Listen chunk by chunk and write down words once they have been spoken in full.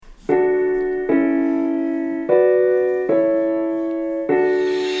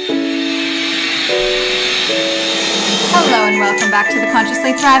and welcome back to the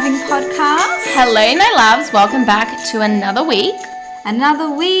Consciously Thriving podcast. Hello, my loves. Welcome back to another week. Another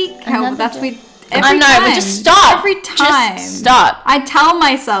week. I know, but just stop. Every time. Just stop. I tell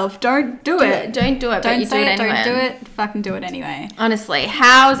myself, don't do it. Don't do it, but you do it anyway. Don't do it. Fucking do it anyway. Honestly,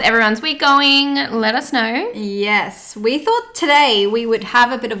 how's everyone's week going? Let us know. Yes. We thought today we would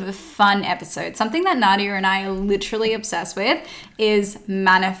have a bit of a fun episode. Something that Nadia and I are literally obsessed with is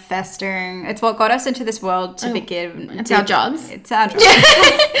manifesting. It's what got us into this world to begin. It's our jobs. It's our jobs.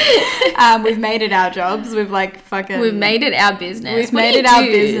 We've made it our jobs. We've made it our business. We've made it our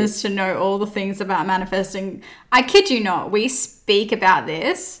business to know all the things about manifesting. I kid you not. We speak about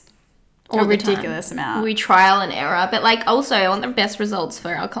this a ridiculous amount. We trial and error, but also I want the best results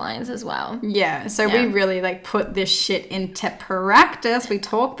for our clients as well. Yeah, so we really put this shit into practice. We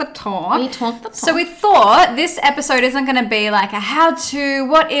talk the talk. So we thought this episode isn't going to be like a how-to,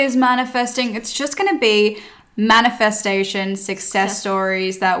 what is manifesting? It's just going to be manifestation success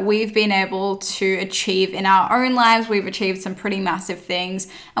stories that we've been able to achieve in our own lives. We've achieved some pretty massive things,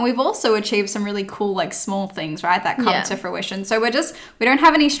 and we've also achieved some really cool small things, right, that come to fruition. So we don't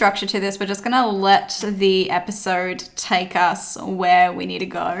have any structure to this. We're just gonna let the episode take us where we need to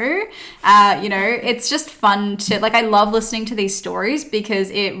go. It's just fun to I love listening to these stories because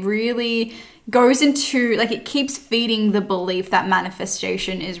it really goes into it keeps feeding the belief that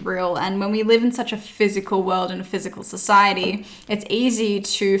manifestation is real. And when we live in such a physical world and a physical society, it's easy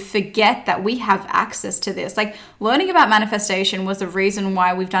to forget that we have access to this. Learning about manifestation was the reason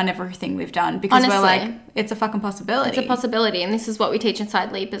why we've done everything we've done, because honestly, it's a fucking possibility. It's a possibility, and this is what we teach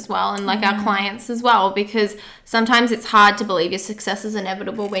inside Leap as well, and our clients as well, because sometimes it's hard to believe your success is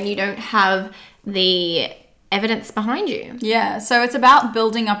inevitable when you don't have the evidence behind you. Yeah, so it's about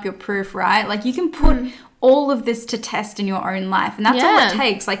building up your proof, right? You can put all of this to test in your own life, and that's all it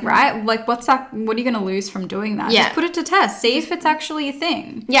takes, right? What's that? What are you going to lose from doing that? Just put it to test. See if it's actually a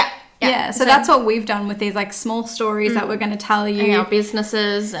thing. Yeah, so that's what we've done with these small stories that we're going to tell you. And our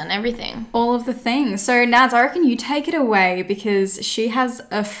businesses and everything. All of the things. So Naz, I reckon you take it away because she has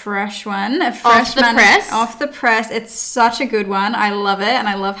a fresh one. Off the press. It's such a good one. I love it, and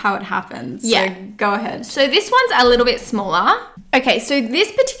I love how it happens. Yeah. So go ahead. So this one's a little bit smaller. Okay, so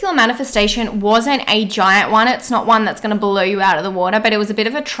this particular manifestation wasn't a giant one. It's not one that's going to blow you out of the water, but it was a bit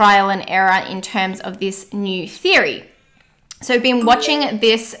of a trial and error in terms of this new theory. So I've been watching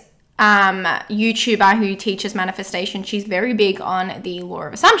this YouTuber who teaches manifestation. She's very big on the law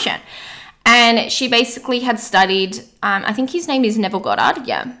of assumption, and she basically had studied I think his name is Neville Goddard.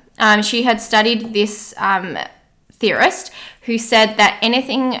 She had studied this theorist who said that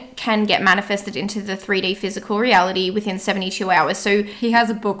anything can get manifested into the 3D physical reality within 72 hours. So he has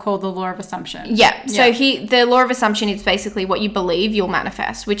a book called The Law of Assumption. So the law of assumption is basically what you believe you'll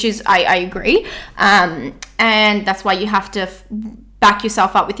manifest, which is I agree, and that's why you have to back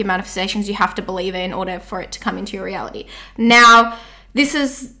yourself up with your manifestations. You have to believe it in order for it to come into your reality. Now, this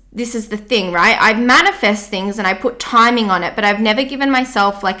is the thing, right? I manifest things and I put timing on it, but I've never given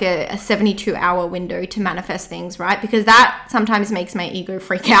myself a 72-hour window to manifest things, right? Because that sometimes makes my ego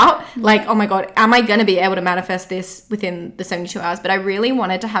freak out. Oh my God, am I going to be able to manifest this within the 72 hours? But I really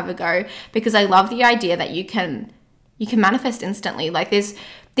wanted to have a go because I love the idea that you can manifest instantly.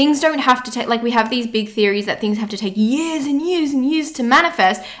 Things don't have to take, we have these big theories that things have to take years and years and years to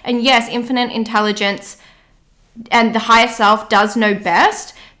manifest. And yes, infinite intelligence and the higher self does know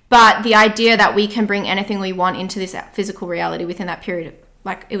best, but the idea that we can bring anything we want into this physical reality within that period,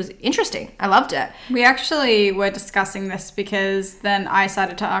 it was interesting. I loved it. We actually were discussing this because then I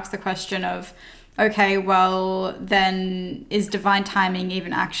started to ask the question of, okay, well, then is divine timing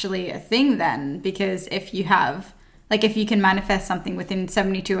even actually a thing then? Because if you have... if you can manifest something within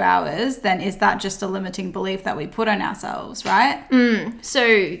 72 hours, then is that just a limiting belief that we put on ourselves, right? So,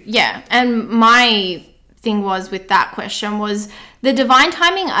 yeah. And my thing was with that question was the divine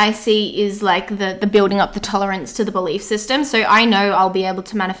timing I see is the building up the tolerance to the belief system. So I know I'll be able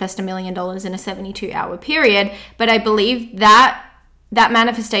to manifest $1 million in a 72-hour period, but I believe that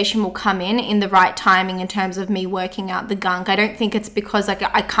manifestation will come in the right timing in terms of me working out the gunk. I don't think it's because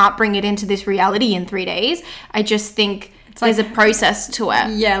I can't bring it into this reality in 3 days. I just think there's a process to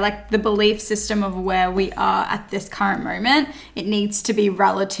it. Yeah, the belief system of where we are at this current moment, it needs to be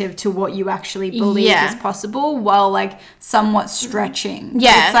relative to what you actually believe is possible while somewhat stretching.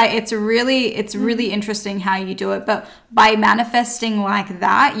 Yeah. It's really interesting how you do it. But by manifesting like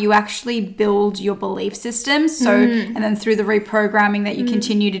that, you actually build your belief system. So, and then through the reprogramming that you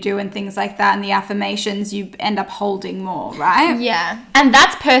continue to do and things like that and the affirmations, you end up holding more, right? Yeah. And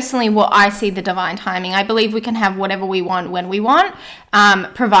that's personally what I see the divine timing. I believe we can have whatever we want want when we want,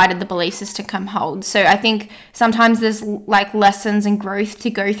 provided the belief system can hold. So I think sometimes there's like lessons and growth to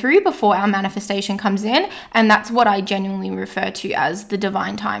go through before our manifestation comes in. And that's what I genuinely refer to as the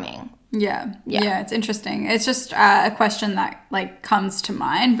divine timing. Yeah, it's interesting. It's just a question that like comes to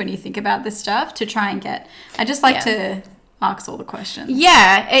mind when you think about this stuff to try and get. I just like to ask all the questions.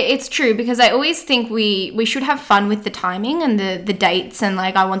 Yeah, it's true, because I always think we should have fun with the timing and the dates, and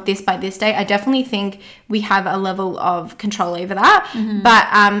like I want this by this date. I definitely think we have a level of control over that. Mm-hmm.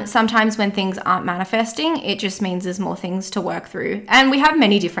 But sometimes when things aren't manifesting, it just means there's more things to work through. And we have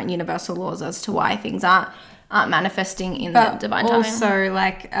many different universal laws as to why things aren't manifesting in the divine timing. Also,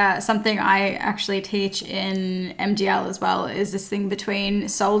 like something I actually teach in MDL as well is this thing between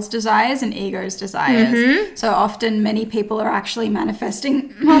soul's desires and ego's desires. Mm-hmm. So often many people are actually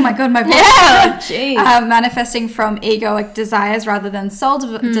manifesting, oh my god, my voice. Manifesting from egoic desires rather than soul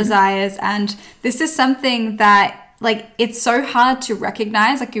desires. And this is something that like it's so hard to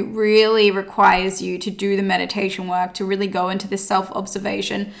recognize. Like it really requires you to do the meditation work, to really go into this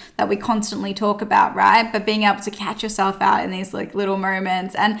self-observation that we constantly talk about, right? But being able to catch yourself out in these like little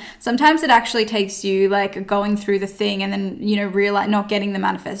moments. And sometimes it actually takes you like going through the thing and then, you know, realize not getting the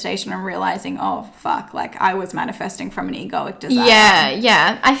manifestation and realizing, oh fuck, like I was manifesting from an egoic desire.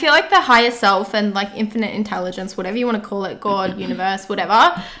 Yeah. I feel like the higher self and like infinite intelligence, whatever you want to call it, God, universe,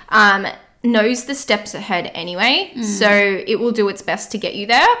 whatever, knows the steps ahead anyway. So it will do its best to get you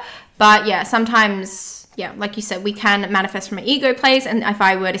there. But yeah, sometimes, like you said, we can manifest from an ego place. And if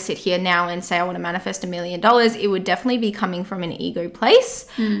I were to sit here now and say I want to manifest $1 million, it would definitely be coming from an ego place,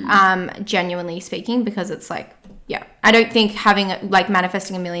 genuinely speaking, because it's like, I don't think having like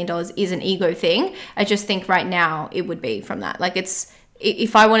manifesting $1 million is an ego thing. I just think right now it would be from that. Like it's,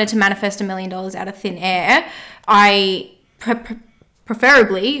 if I wanted to manifest $1 million out of thin air, I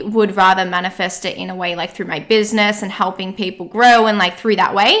preferably would rather manifest it in a way like through my business and helping people grow and like through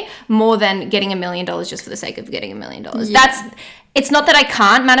that way, more than getting $1 million just for the sake of getting $1 million. It's not that I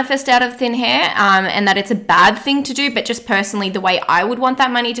can't manifest out of thin air and that it's a bad thing to do, but just personally the way I would want that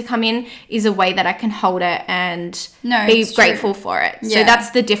money to come in is a way that I can hold it and be grateful for it. Yeah. So that's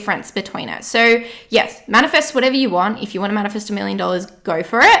the difference between it. So yes, manifest whatever you want. If you want to manifest $1 million, go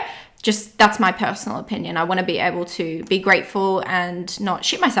for it. Just that's my personal opinion. I want to be able to be grateful and not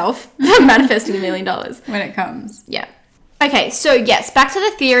shit myself for manifesting $1 million when it comes. Yeah. Okay, so yes, back to the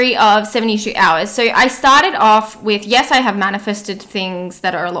theory of 72 hours. So I started off with, yes, I have manifested things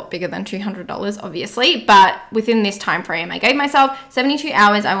that are a lot bigger than $200, obviously, but within this time frame, I gave myself 72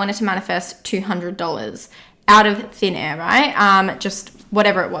 hours. I wanted to manifest $200 out of thin air, right? Just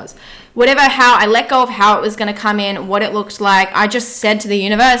whatever it was. How I let go of how it was going to come in, what it looked like. I just said to the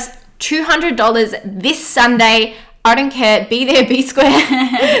universe, $200 this Sunday. I don't care. Be there, be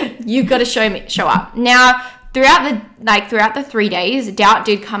square. You've got to show up. Now, throughout the 3 days, doubt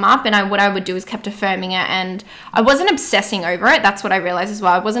did come up, and what I would do is kept affirming it, and I wasn't obsessing over it. That's what I realized as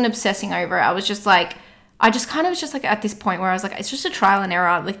well. I wasn't obsessing over it. I was just like, I just kind of was just like at this point where I was like, it's just a trial and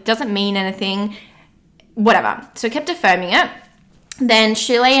error. Like, it doesn't mean anything, whatever. So I kept affirming it. Then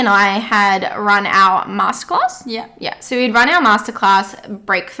Shirley and I had run our masterclass. Yeah. So we'd run our masterclass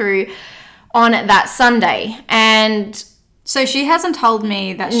breakthrough on that Sunday. And so she hasn't told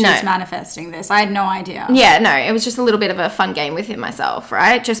me that she's manifesting this. I had no idea. Yeah, no. It was just a little bit of a fun game within myself,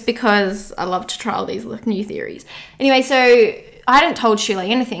 right? Just because I love to trial these new theories. Anyway, so I hadn't told Shirley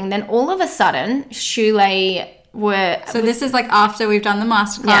anything. Then all of a sudden, Shirley So this is like after we've done the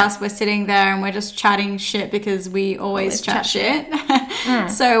masterclass, we're sitting there and we're just chatting shit because we always chat shit.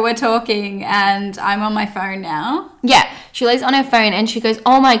 So we're talking and I'm on my phone now. Yeah, she lays on her phone and she goes,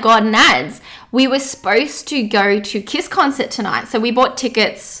 oh my God, Nads, we were supposed to go to Kiss concert tonight. So we bought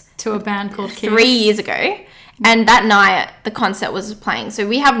tickets to a band called Kiss 3 years ago. And that night, the concert was playing. So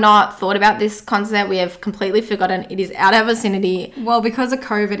we have not thought about this concert. We have completely forgotten. It is out of our vicinity. Well, because of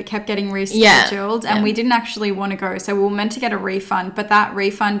COVID, it kept getting rescheduled. And we didn't actually want to go. So we were meant to get a refund. But that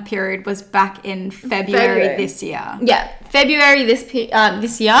refund period was back in February this year. Yeah. February this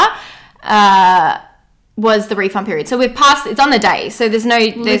year was the refund period. So we've passed. It's on the day. So there's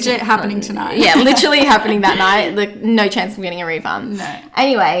legit happening tonight. Yeah, literally happening that night. Like, no chance of getting a refund. No.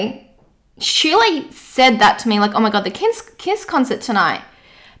 Anyway, Shirley said that to me, like, oh my God, the Kiss concert tonight.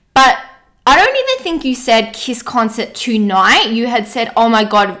 But I don't even think you said Kiss concert tonight. You had said, oh my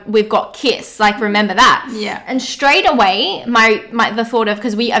God, we've got Kiss. Like, remember that? Yeah. And straight away, the thought of,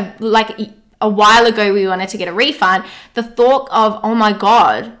 because we have, like, a while ago we wanted to get a refund, the thought of, oh my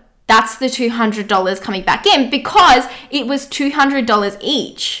God, that's the $200 coming back in, because it was $200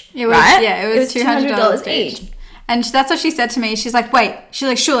 each. It was, right? Yeah, it was $200 each. And that's what she said to me. She's like, wait. She's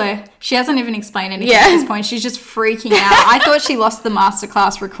like, Shule. She hasn't even explained anything at this point. She's just freaking out. I thought she lost the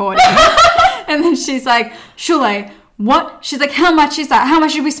masterclass recording. And then she's like, Shule, what? She's like, how much is that? How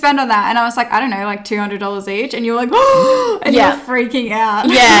much should we spend on that? And I was like, I don't know, like $200 each. And you're like, oh, and you're freaking out.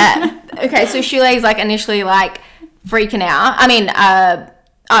 Yeah. Okay, so Shule's like initially like freaking out. I mean,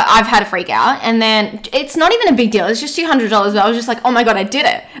 I've had a freak out, and then it's not even a big deal. It's just $200, but I was just like, oh my God, I did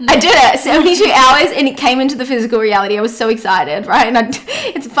it. I did it. 72 hours, and it came into the physical reality. I was so excited, right? And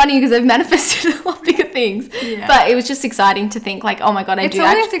it's funny because I've manifested a lot bigger things, but it was just exciting to think like, oh my God, it's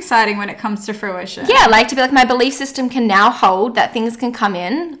always exciting when it comes to fruition. Yeah, like to be like, my belief system can now hold that things can come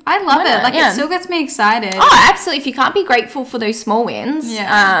in. I love it. Like it still gets me excited. Oh, absolutely. If you can't be grateful for those small wins,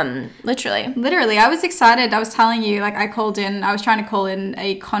 literally. I was excited. I was telling you, like I was trying to call in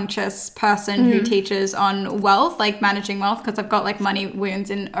a conscious person who teaches on wealth, like managing wealth, because I've got like money wounds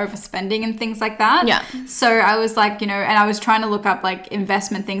in overspending and things like that. Yeah. So I was like, and I was trying to look up like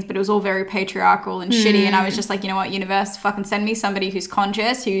investment things, but it was all very patriarchal and shitty. And I was just like, you know what, universe, fucking send me somebody who's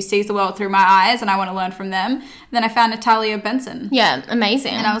conscious, who sees the world through my eyes, and I want to learn from them. And then I found Natalia Benson. Yeah,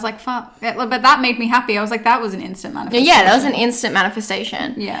 amazing. And I was like, fuck. But that made me happy. I was like, that was an instant manifestation. Yeah, that was an instant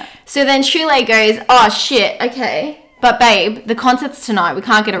manifestation. Yeah. So then Shule goes, oh shit, okay. But babe, the concert's tonight. We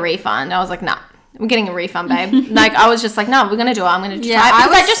can't get a refund. I was like, nah, we're getting a refund, babe. Like, I was just like, no, we're going to do it. I'm going to try it.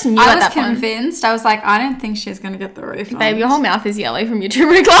 Because I just knew at that point. I was convinced. I was like, I don't think she's going to get the refund. Babe, your whole mouth is yellow from your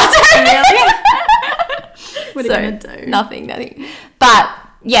turmeric latte. Really? What are you going to do? Nothing. But,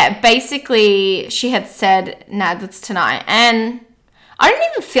 yeah, basically, she had said, nah, that's tonight. And I didn't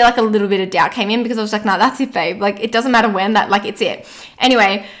even feel like a little bit of doubt came in because I was like, nah, that's it, babe. Like, it doesn't matter when, it's it.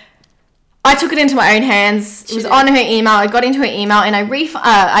 Anyway, I took it into my own hands. It was on her email. I got into her email and I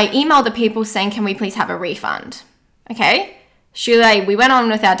emailed the people saying, can we please have a refund? Okay. Shule, we went on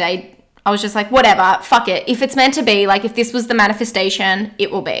with our day. I was just like, whatever, fuck it. If it's meant to be, like if this was the manifestation,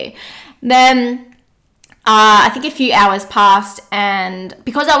 it will be. Then I think a few hours passed, and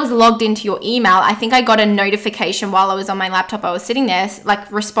because I was logged into your email, I think I got a notification while I was on my laptop. I was sitting there,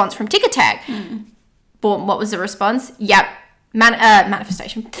 like response from Ticketek. But what was the response? Yep.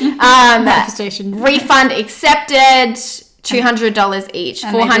 Manifestation. Manifestation. Refund accepted. $200 each.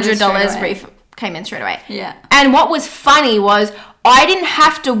 $400 came in straight away. Yeah. And what was funny was I didn't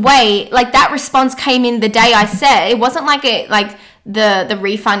have to wait. Like that response came in the day I said. It wasn't like the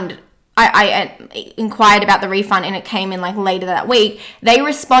refund. I inquired about the refund and it came in like later that week. They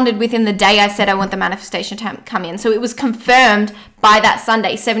responded within the day I said I want the manifestation to come in. So it was confirmed by that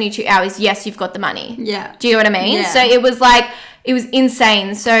Sunday, 72 hours. Yes, you've got the money. Yeah. Do you know what I mean? Yeah. So it was like, it was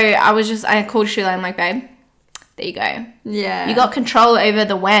insane. So I called Shule. I'm like, babe, there you go. Yeah. You got control over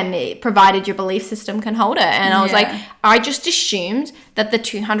the when, provided your belief system can hold it. And I was like, I just assumed that the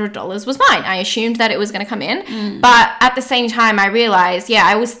 $200 was mine. I assumed that it was going to come in. But at the same time, I realized,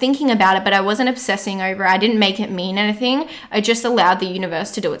 I was thinking about it, but I wasn't obsessing over it. I didn't make it mean anything. I just allowed the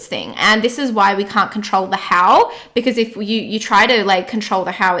universe to do its thing. And this is why we can't control the how, because if you try to like control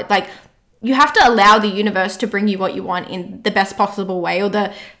the how, you have to allow the universe to bring you what you want in the best possible way, or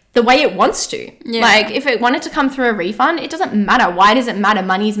the way it wants to. Yeah. Like if it wanted to come through a refund, it doesn't matter. Why does it matter?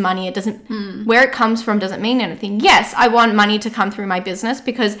 Money's money. It doesn't, where it comes from doesn't mean anything. Yes, I want money to come through my business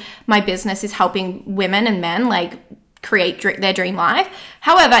because my business is helping women and men like create their dream life.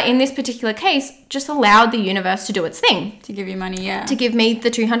 However, in this particular case, just allowed the universe to do its thing. To give you money, to give me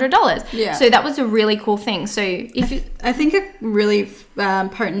the $200. Yeah. So that was a really cool thing. So I think a really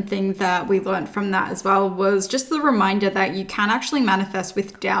potent thing that we learned from that as well was just the reminder that you can actually manifest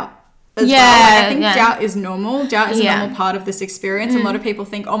with doubt as well. Like, I think doubt is normal. Doubt is a normal part of this experience. And a lot of people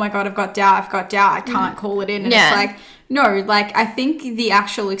think, oh my God, I've got doubt. I can't call it in. And it's like, no, like I think the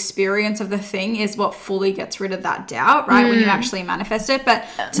actual experience of the thing is what fully gets rid of that doubt, right? When you actually manifest it. But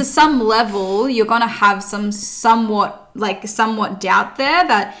to some level, you're going to have somewhat doubt there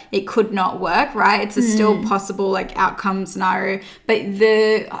that it could not work, right? It's a still possible like outcome scenario. But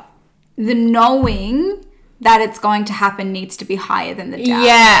the knowing that it's going to happen needs to be higher than the doubt.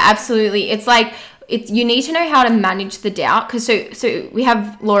 Yeah, absolutely. It's like, you need to know how to manage the doubt, because so we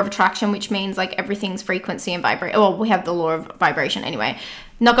have law of attraction, which means like everything's frequency and vibration. Well, we have the law of vibration anyway.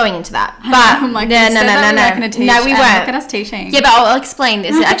 Not going into that, but I'm like, no, we won't. Look at us teaching. Yeah, but I'll explain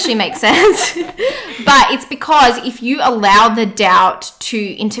this. It actually makes sense. But it's because if you allow the doubt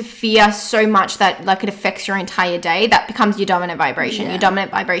to interfere so much that like it affects your entire day, that becomes your dominant vibration. Your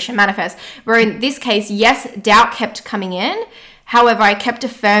dominant vibration manifests. Where in this case, yes, doubt kept coming in. However, I kept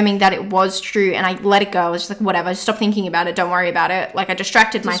affirming that it was true and I let it go. I was just like, whatever, stop thinking about it. Don't worry about it. Like I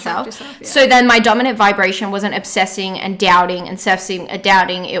distracted myself. So then my dominant vibration wasn't obsessing and doubting and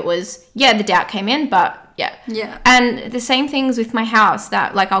doubting. It was, the doubt came in, but Yeah. Yeah. And the same things with my house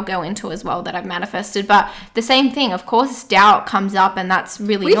that, like, I'll go into as well that I've manifested. But the same thing, of course, doubt comes up, and that's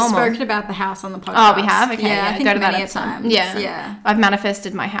really normal. We've spoken about the house on the podcast. Oh, we have? Okay. Yeah, I think go to many that times. Yeah. I've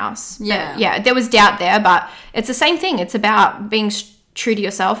manifested my house. Yeah. But, yeah. There was doubt there, but it's the same thing. It's about being true to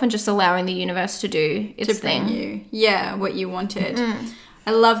yourself and just allowing the universe to do its thing. What you wanted.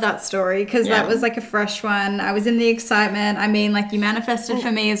 I love that story because that was like a fresh one. I was in the excitement. I mean, like, you manifested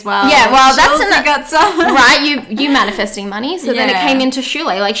for me as well. Yeah, well, got some. Right, you manifesting money. So then it came into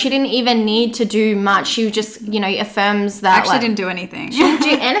Shule. Like, she didn't even need to do much. She just, affirms that. Actually, didn't do anything. She didn't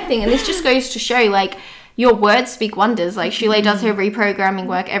do anything. And this just goes to show, like, your words speak wonders. Like, Shule does her reprogramming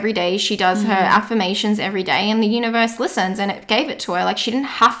work every day. She does her affirmations every day, and the universe listens, and it gave it to her. Like, she didn't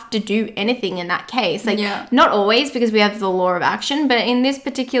have to do anything in that case. Like, not always, because we have the law of action, but in this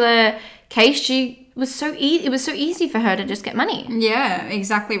particular case, it was so easy for her to just get money. Yeah,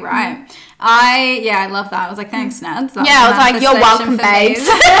 exactly right. I love that. I was like, thanks, Nads. I was like, you're welcome, babes.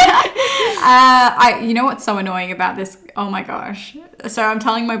 You know what's so annoying about this? Oh my gosh. So I'm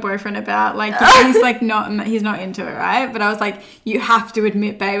telling my boyfriend about, like, he's like he's not into it, right? But I was like, you have to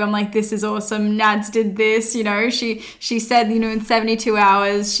admit, babe. I'm like, this is awesome. Nads did this, she said, in 72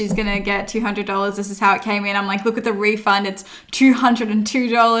 hours, she's going to get $200. This is how it came in. I'm like, look at the refund. It's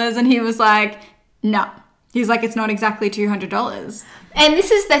 $202. And he was like, no. He's like, it's not exactly $200. And this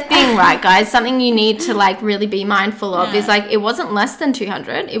is the thing, right, guys? Something you need to, like, really be mindful of is, like, it wasn't less than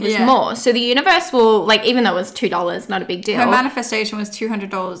 $200. It was more. So the universe will, like, even though it was $2, not a big deal. Her manifestation was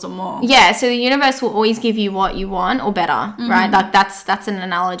 $200 or more. Yeah, so the universe will always give you what you want or better, right? Like, that's an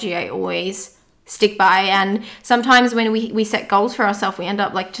analogy I always stick by. And sometimes when we set goals for ourselves, we end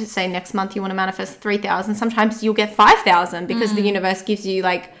up, like, to say next month you want to manifest 3,000. Sometimes you'll get 5,000 because the universe gives you,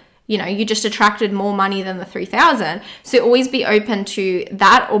 like, you just attracted more money than the 3,000. So always be open to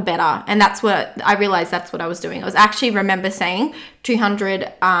that or better. And that's what I realized, that's what I was doing. I was actually remember saying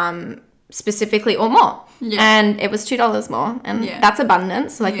 200 specifically or more. Yeah. And it was $2 more. And that's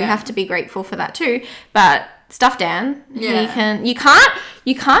abundance. Like, we have to be grateful for that too. But stuff down. Yeah.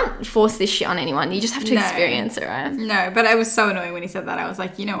 You can't force this shit on anyone. You just have to experience it, right? No, but it was so annoying when he said that. I was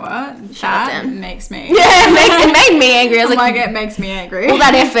like, you know what? That makes me. Yeah, it made me angry. I was like, it makes me angry. All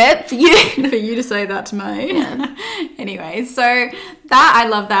that effort for you. For you to say that to me. Yeah. Anyway, so I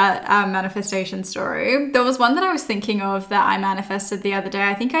love that manifestation story. There was one that I was thinking of that I manifested the other day.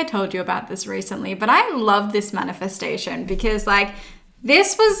 I think I told you about this recently, but I love this manifestation because, like,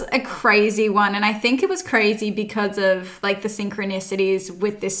 this was a crazy one, and I think it was crazy because of, like, the synchronicities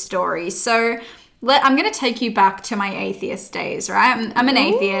with this story. So I'm going to take you back to my atheist days, right? I'm an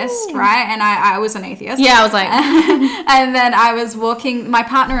atheist, right? And I was an atheist. Yeah, I was like... And then I was walking... My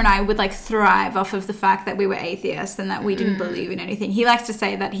partner and I would, like, thrive off of the fact that we were atheists and that we didn't believe in anything. He likes to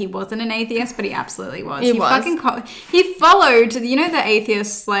say that he wasn't an atheist, but he absolutely was. He followed, the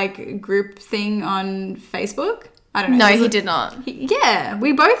atheist, like, group thing on Facebook. I don't know. No, he did not. Yeah,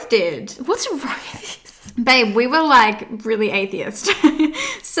 we both did. What's wrong with this? Babe, we were, like, really atheist.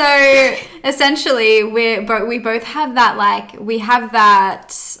 So essentially, we both have that, like, we have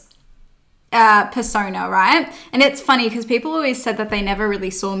that persona, right? And it's funny because people always said that they never really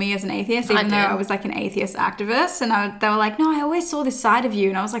saw me as an atheist, even though I was, like, an atheist activist. And they were like, no, I always saw this side of you.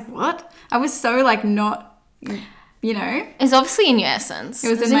 And I was like, what? I was so, like, not... It's obviously in your essence.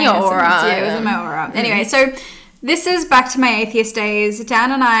 It was in your aura. Yeah, it was in my aura. Anyway, so this is back to my atheist days.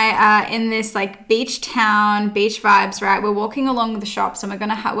 Dan and I are in this, like, beach town, beach vibes, right? We're walking along the shops and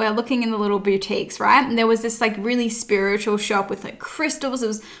we're looking in the little boutiques, right? And there was this, like, really spiritual shop with, like, crystals. It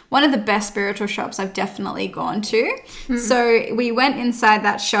was one of the best spiritual shops I've definitely gone to. So we went inside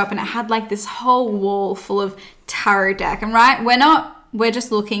that shop and it had, like, this whole wall full of tarot deck. And right, we're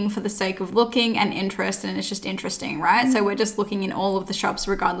just looking for the sake of looking and interest, and it's just interesting, right? So we're just looking in all of the shops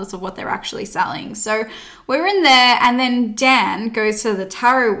regardless of what they're actually selling. So we're in there, and then Dan goes to the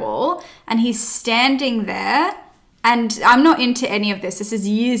tarot wall and he's standing there, and I'm not into any of this. This is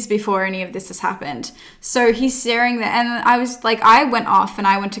years before any of this has happened. So he's staring there, and I was like, I went off and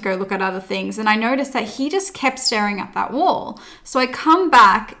I went to go look at other things, and I noticed that he just kept staring at that wall. So I come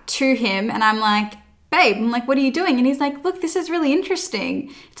back to him and I'm like, babe, I'm like, what are you doing? And he's like, look, this is really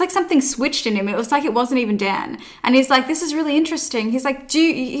interesting. It's like something switched in him. It was like it wasn't even Dan. And he's like, this is really interesting. He's like,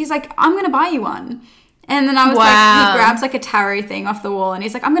 I'm going to buy you one. And then I was like, he grabs, like, a tarot thing off the wall and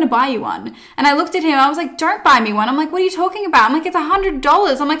he's like, I'm going to buy you one. And I looked at him. I was like, don't buy me one. I'm like, what are you talking about? I'm like, it's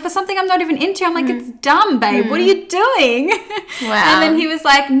 $100. I'm like, for something I'm not even into. I'm like, it's dumb, babe. What are you doing? Wow. And then he was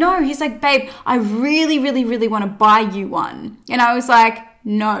like, no. He's like, babe, I really, really, really want to buy you one. And I was like,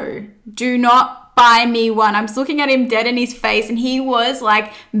 no, do not buy me one. I was looking at him dead in his face, and he was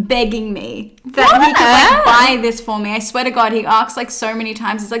like begging me that he could like buy this for me. I swear to God, he asked like so many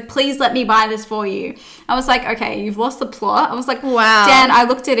times. He's like, please let me buy this for you. I was like, okay, you've lost the plot. I was like, wow. Dan, I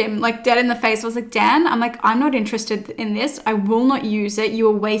looked at him like dead in the face. I was like, Dan, I'm like, I'm not interested in this. I will not use it. You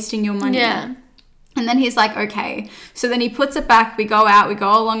are wasting your money. Yeah. And then he's like, okay. So then he puts it back. We go out. We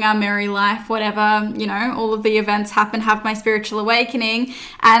go along our merry life, whatever. You know, all of the events happen. Have my spiritual awakening.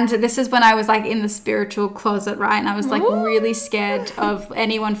 And this is when I was like in the spiritual closet, right? And I was like really scared of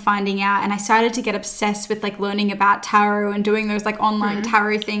anyone finding out. And I started to get obsessed with like learning about tarot and doing those like online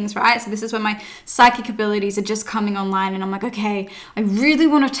tarot things, right? So this is when my psychic abilities are just coming online. And I'm like, okay, I really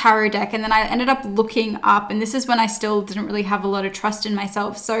want a tarot deck. And then I ended up looking up. And this is when I still didn't really have a lot of trust in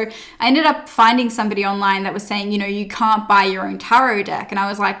myself. So I ended up finding somebody online that was saying, you know, you can't buy your own tarot deck. And I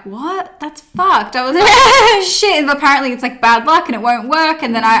was like, what? That's fucked. I was like, shit. And apparently it's like bad luck and it won't work.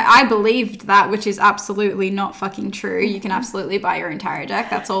 And then I believed that, which is absolutely not fucking true. You can absolutely buy your own tarot deck.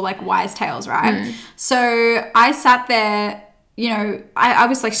 That's all like wise tales, right? So I sat there, you know, I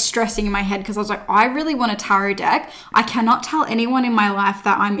was like stressing in my head because I was like, I really want a tarot deck. I cannot tell anyone in my life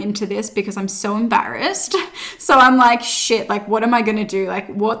that I'm into this because I'm so embarrassed. So I'm like, shit, like, what am I going to do? Like,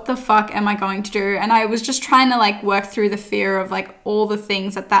 what the fuck am I going to do? And I was just trying to like work through the fear of like all the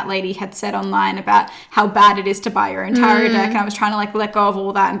things that lady had said online about how bad it is to buy your own tarot deck. And I was trying to like let go of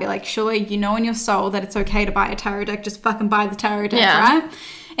all that and be like, surely you know in your soul that it's okay to buy a tarot deck. Just fucking buy the tarot deck, right?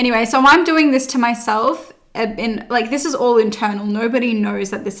 Anyway, so I'm doing this to myself. In like, this is all internal. Nobody knows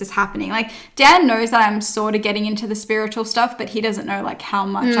that this is happening. Like, Dan knows that I'm sort of getting into the spiritual stuff, but he doesn't know like how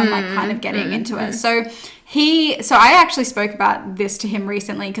much I'm like kind of getting into it. So I actually spoke about this to him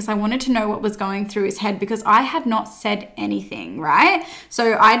recently because I wanted to know what was going through his head, because I had not said anything, right?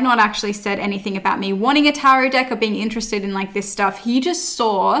 So I had not actually said anything about me wanting a tarot deck or being interested in like this stuff. He just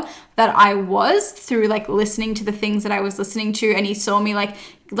saw that I was through like listening to the things that I was listening to, and he saw me like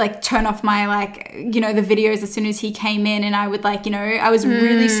turn off my like, you know, the videos as soon as he came in, and I would like, you know, I was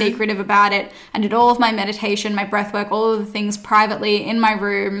really secretive about it. I did all of my meditation, my breath work, all of the things privately in my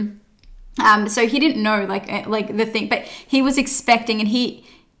room. So he didn't know like the thing, but he was expecting, and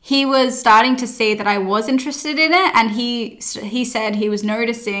he was starting to see that I was interested in it. And he said he was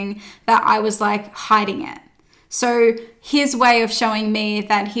noticing that I was like hiding it. So his way of showing me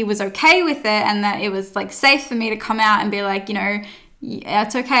that he was okay with it and that it was like safe for me to come out and be like, you know, yeah,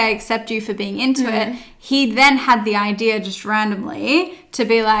 it's okay, I accept you for being into it. He then had the idea just randomly to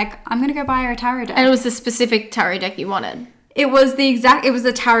be like, I'm going to go buy her a tarot deck. And it was the specific tarot deck you wanted? It was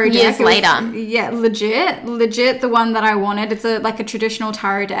the tarot deck. Years later. Yeah, legit the one that I wanted. It's like a traditional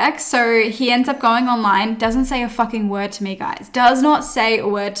tarot deck. So he ends up going online, doesn't say a fucking word to me, guys. Does not say a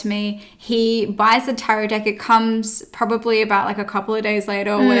word to me. He buys the tarot deck. It comes probably about like a couple of days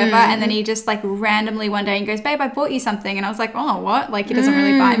later or whatever. And then he just like randomly one day and goes, babe, I bought you something. And I was like, oh, what? Like, he doesn't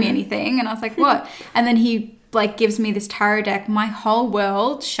really buy me anything. And I was like, what? And then he like gives me this tarot deck. My whole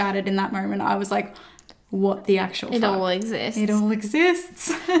world shattered in that moment. I was like, what the actual fuck? It all exists. It all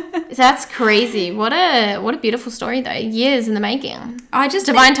exists. That's crazy. What a beautiful story though. Years in the making.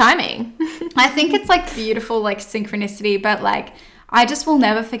 Divine timing. I think it's like beautiful like synchronicity, but like I just will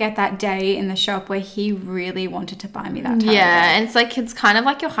never forget that day in the shop where he really wanted to buy me that tarot deck. And it's kind of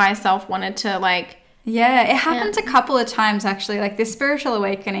like your higher self wanted to like. Yeah, it happened a couple of times actually. Like this spiritual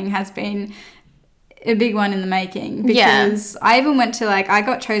awakening has been a big one in the making, because I even went to like, I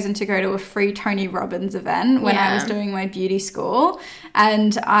got chosen to go to a free Tony Robbins event when I was doing my beauty school,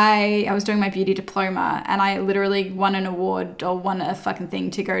 and I was doing my beauty diploma, and I literally won an award or won a fucking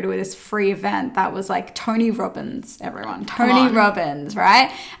thing to go to this free event that was like Tony Robbins, everyone. Tony Robbins,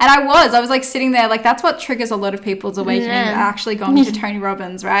 right? And I was like sitting there, like that's what triggers a lot of people's awakening, actually going to Tony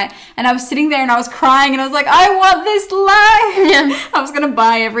Robbins, right? And I was sitting there and I was crying and I was like, I want this life. I was going to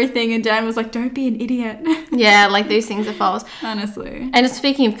buy everything, and Dan was like, don't be an idiot. Yeah, like those things are false. Honestly. And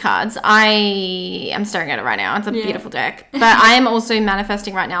speaking of cards, I am staring at it right now. It's a beautiful deck. But I am also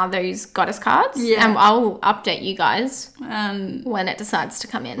manifesting right now those goddess cards. Yeah. And I'll update you guys when it decides to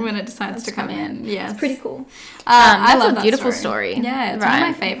come in. When it decides to come in. Yes. It's pretty cool. I love that beautiful story. Yeah, it's one of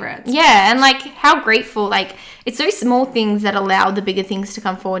my favorites. Yeah, and like how grateful, like it's those small things that allow the bigger things to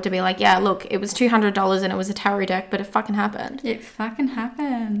come forward, to be like, yeah, look, it was $200 and it was a tarot deck, but it fucking happened. It fucking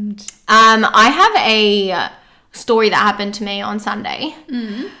happened. I have a story that happened to me on Sunday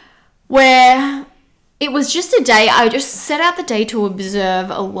where it was just a day, I just set out the day to observe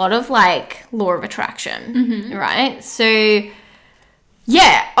a lot of like law of attraction, right? So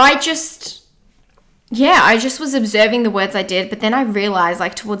yeah, yeah, I just was observing the words I did, but then I realized,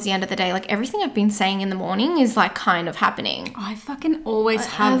 like, towards the end of the day, like, everything I've been saying in the morning is, like, kind of happening. I fucking always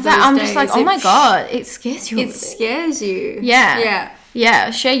have those I'm days. just like, oh my God, it scares you. It scares you. Yeah.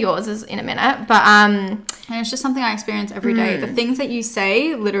 Yeah, share yours in a minute, but and it's just something I experience every day. The things that you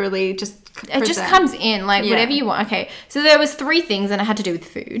say literally just it just comes in, like, whatever you want. Okay, so there was 3 things, and it had to do with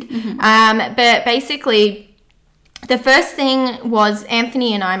food. But basically, the first thing was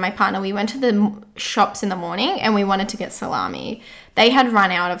Anthony and I, my partner, we went to the shops in the morning and we wanted to get salami. They had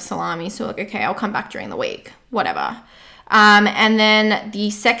run out of salami, so like, okay, I'll come back during the week, whatever. And then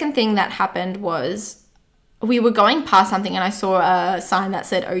the second thing that happened was we were going past something and I saw a sign that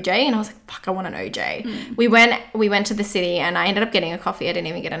said OJ and I was like, fuck, I want an OJ. We went to the city and I ended up getting a coffee. I didn't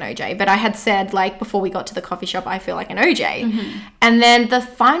even get an OJ, but I had said, like, before we got to the coffee shop, I feel like an OJ. And then the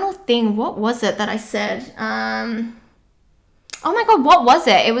final thing, what was it that I said? Oh my God, what was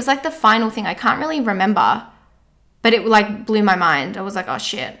it? It was like the final thing. I can't really remember, but it like blew my mind. I was like, oh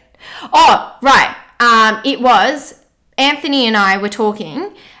shit. Oh, right. It was Anthony and I were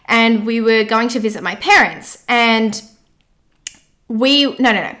talking and we were going to visit my parents and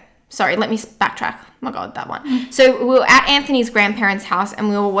no. Sorry, let me backtrack. Oh my God, that one. So we were at Anthony's grandparents' house and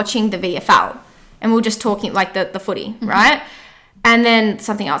we were watching the VFL and we were just talking like the footy, right? And then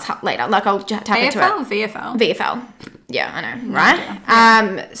something else later. Like I'll tap into it. VFL. Yeah, I know, right?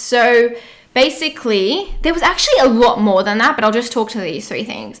 Yeah. So basically, there was actually a lot more than that, but I'll just talk to these 3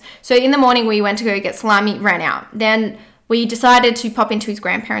 things. So in the morning, we went to go get salami, ran out. Then we decided to pop into his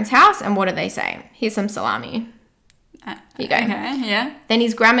grandparents' house, and what do they say? Here's some salami. Here you go. Okay, yeah. Then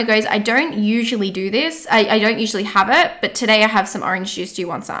his grandma goes, I don't usually do this. I don't usually have it, but today I have some orange juice. Do you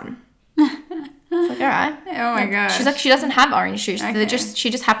want some? It's like, all right. Oh my gosh. She's like, she doesn't have orange juice. Okay. She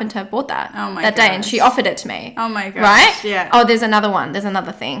just happened to have bought that that day, and she offered it to me. Oh my gosh. Right? Yeah. Oh, there's another one. There's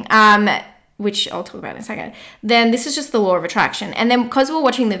another thing. Which I'll talk about in a second. Then this is just the law of attraction. And then because we're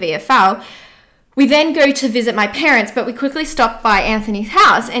watching the VFL, we then go to visit my parents, but we quickly stop by Anthony's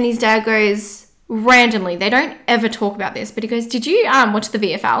house, and his dad goes randomly. They don't ever talk about this, but he goes, "Did you watch the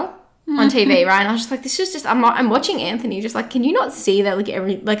VFL?" On TV, right? And I was just like, this is just, I'm watching Anthony, just like, can you not see that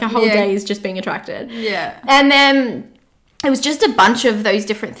like a whole day is just being attracted? Yeah. And then it was just a bunch of those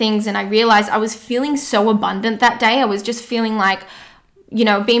different things. And I realized I was feeling so abundant that day. I was just feeling like, you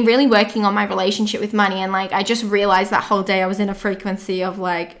know, been really working on my relationship with money. And like, I just realized that whole day I was in a frequency of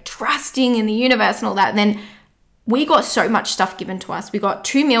like trusting in the universe and all that. And then we got so much stuff given to us. We got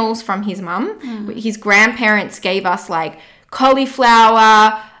 2 meals from his mum. His grandparents gave us like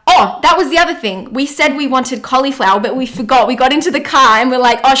cauliflower. Oh, that was the other thing. We said we wanted cauliflower, but we forgot. We got into the car and we're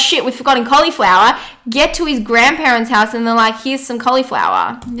like, oh shit, we've forgotten cauliflower. Get to his grandparents' house and they're like, here's some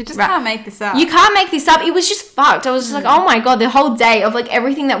cauliflower. You just can't make this up. You can't make this up. It was just fucked. I was just like, oh my God, the whole day of like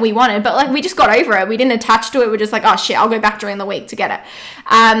everything that we wanted. But like we just got over it. We didn't attach to it. We're just like, oh shit, I'll go back during the week to get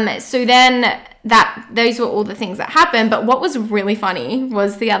it. So then those were all the things that happened. But what was really funny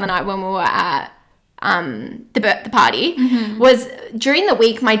was the other night when we were at the party was during the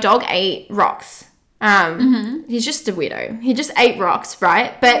week my dog ate rocks. He's just a weirdo. He just ate rocks,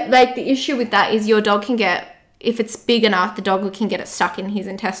 right? But like the issue with that is your dog can get, if it's big enough, the dog can get it stuck in his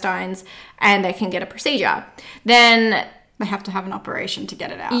intestines and they can get a procedure. Then they have to have an operation to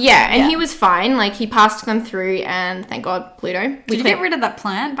get it out. Yeah, and he was fine. Like, he passed them through, and thank God, Pluto. Did you get rid of that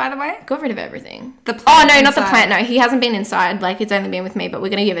plant, by the way? Got rid of everything. The plant? Oh, no, inside. Not the plant. No, he hasn't been inside. Like, it's only been with me, but we're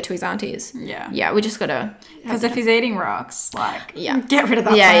going to give it to his aunties. Yeah. Yeah, we just got to... Because if he's eating rocks, like, get rid of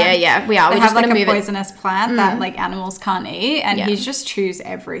that plant. Yeah. We are. They we have, like, a poisonous plant that, like, animals can't eat, and he just chews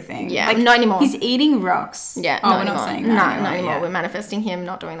everything. Yeah, like, not anymore. He's eating rocks. Yeah, we're not saying that. Not anymore. We're manifesting him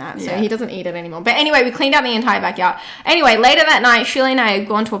not doing that. So he doesn't eat it anymore. But anyway, we cleaned out the entire backyard. Anyway, later that night, Shirley and I had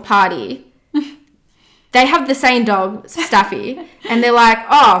gone to a party. They have the same dog, Staffy, and they're like,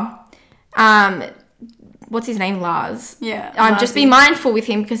 what's his name? Lars. Yeah. Just be mindful with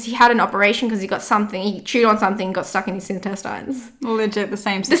him because he had an operation because he got something. He chewed on something, got stuck in his intestines. Legit the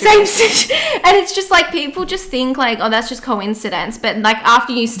same situation. And it's just like people just think like, oh, that's just coincidence. But like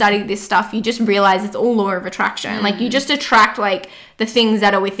after you study this stuff, you just realize it's all law of attraction. Like you just attract like the things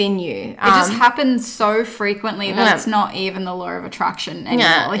that are within you. It just happens so frequently that it's not even the law of attraction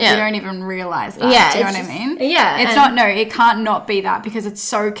anymore. You don't even realize that. Do you know what I mean? Yeah. It's not, no, it can't not be that because it's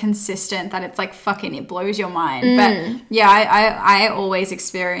so consistent that it's like fucking, it blows your mind. But yeah, I always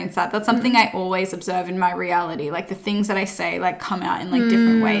experience that. That's something I always observe in my reality. Like the things that I say like come out in like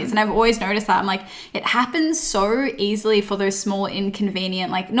different ways. And I've always noticed that. I'm like, it happens so easily for those small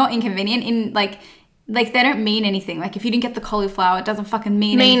inconvenient, like not inconvenient in like they don't mean anything. Like if you didn't get the cauliflower, it doesn't fucking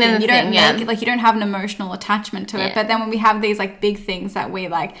mean anything. You don't make it, like you don't have an emotional attachment to it. But then when we have these like big things that we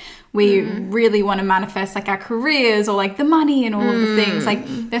like we really want to manifest like our careers or like the money and all of the things. Like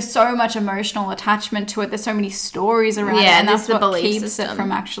there's so much emotional attachment to it. There's so many stories around it, and that's what keeps it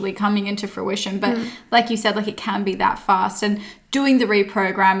from actually coming into fruition. But like you said, like it can be that fast, and doing the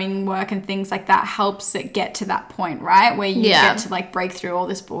reprogramming work and things like that helps it get to that point, right? Where you get to like break through all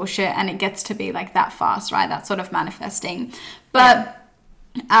this bullshit and it gets to be like that fast, right? That sort of manifesting. But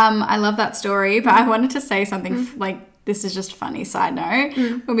I love that story, but I wanted to say something like, this is just funny side note.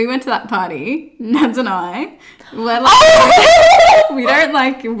 When we went to that party, Nads and I were like,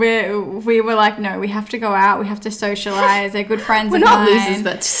 we were like, no, we have to go out. We have to socialize. They're good friends of mine. We're not losers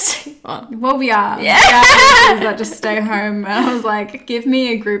that just stay on. Well, we are. Yeah. Losers that just stay home. And I was like, give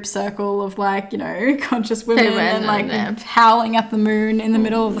me a group circle of like, you know, conscious women and like howling at the moon in the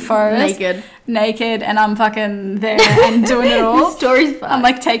middle of the forest. Naked, and I'm fucking there and doing it all. Story's fun. I'm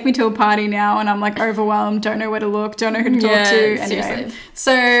like, take me to a party now, and I'm like overwhelmed, don't know where to look, don't know who to talk to. Anyway, seriously.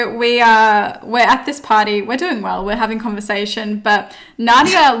 So we're at this party, we're doing well, we're having conversation, but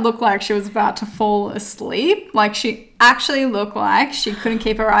Nadia looked like she was about to fall asleep. Like she actually looked like she couldn't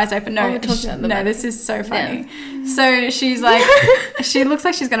keep her eyes open. No, this is so funny. Yeah. So she's like, she looks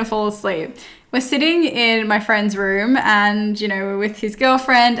like she's gonna fall asleep. We're sitting in my friend's room, and, you know, we're with his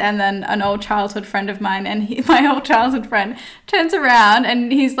girlfriend and then an old childhood friend of mine, and my old childhood friend turns around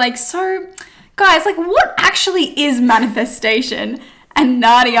and he's like, so, guys, like, what actually is manifestation? And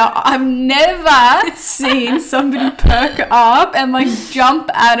Nadia, I've never seen somebody perk up and like jump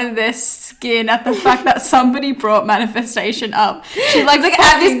out of their skin at the fact that somebody brought manifestation up. She like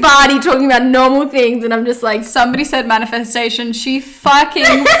at this party talking about normal things, and I'm just like, somebody said manifestation. She fucking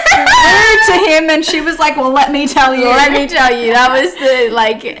flew to him, and she was like, well, let me tell you. That was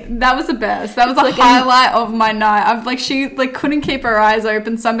that was the best. That was the highlight of my night. She like couldn't keep her eyes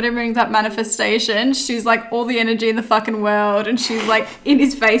open. Somebody brings up manifestation. She's like all the energy in the fucking world, and she's like in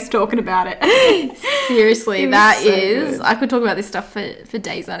his face talking about it. Seriously, that so is good. I could talk about this stuff for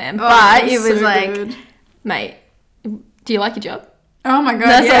days on end, but it was so like good. Mate, do you like your job? Oh my god,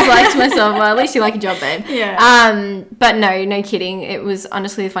 that's what I was like to myself. Well, at least you like your job, babe. Yeah. But no kidding, it was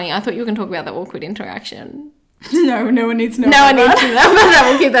honestly funny. I thought you were going to talk about the awkward interaction. No one needs to know. No one needs to know about that.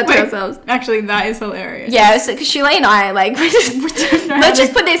 We'll keep that to ourselves. Actually, that is hilarious. Yeah, so because Sheila and I, like, let's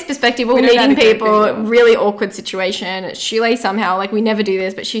just put this perspective. We're meeting people, really awkward situation. Sheila somehow, like, we never do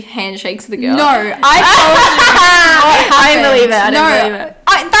this, but she handshakes the girl. No, I believe it. I don't believe it.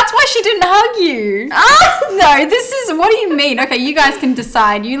 That's why she didn't hug you. No, this is, what do you mean? Okay, you guys can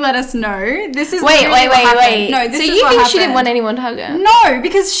decide. You let us know. This is Wait. No, this so is you what think happened. She didn't want anyone to hug her? No,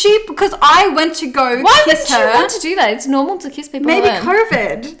 because I went to go kiss her. Why would you want to do that? It's normal to kiss people. Maybe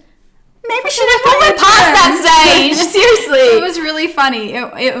COVID. Maybe she didn't we're past that stage. Seriously. It was really funny.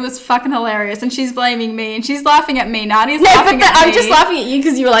 It was fucking hilarious. And she's blaming me and she's laughing at me. Nadia's laughing at me. I'm just laughing at you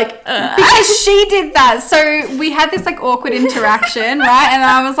because you were like, because she did that. So we had this like awkward interaction, right? And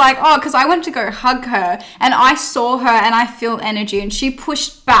I was like, oh, because I went to go hug her and I saw her and I feel energy and she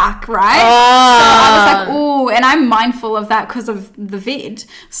pushed back, right? So I was like, oh, and I'm mindful of that because of the vid.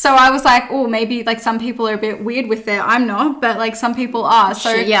 So I was like, oh, maybe like some people are a bit weird with it. I'm not, but like some people are.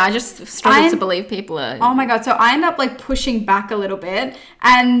 So yeah, I just struggle to believe people are. Oh my god! So I end up like pushing back a little bit,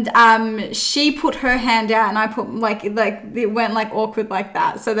 and she put her hand out, and I put like it went like awkward like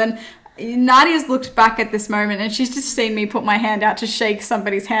that. So then Nadia's looked back at this moment, and she's just seen me put my hand out to shake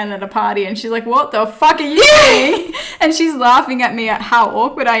somebody's hand at a party, and she's like, "What the fuck are you doing?" And she's laughing at me at how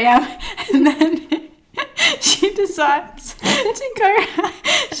awkward I am, and then she decides to go.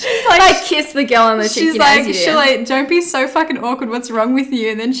 She's like, I kiss the girl on the cheek. She's like, don't be so fucking awkward. What's wrong with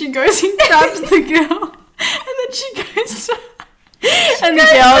you? And then she goes and grabs the girl, and then she goes. And the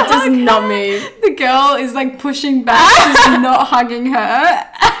girl does not move. The girl is like pushing back. She's not hugging her.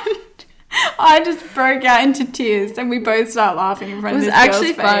 And I just broke out into tears, and we both start laughing in front of this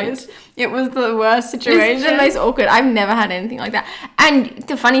girl's face. It was the worst situation. It's the most awkward. I've never had anything like that. And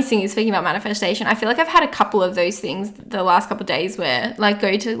the funny thing is, speaking about manifestation, I feel like I've had a couple of those things the last couple of days where, like,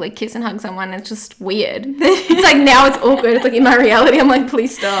 go to, like, kiss and hug someone, and it's just weird. It's like, now it's awkward. It's like, in my reality, I'm like,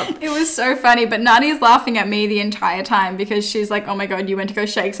 please stop. It was so funny. But Nadia's laughing at me the entire time because she's like, oh my God, you went to go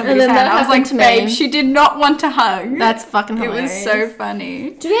shake somebody's hand. I was like, babe, she did not want to hug. That's fucking hilarious. It was so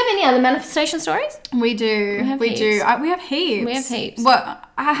funny. Do we have any other manifestation stories? We do. We do. We have heaps. What?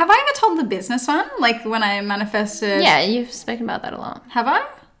 Have I ever told the business one? Like when I manifested? Yeah, you've spoken about that a lot. Have I?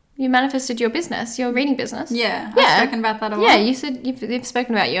 You manifested your business, your reading business. Yeah. I've spoken about that a lot. Yeah, you said you've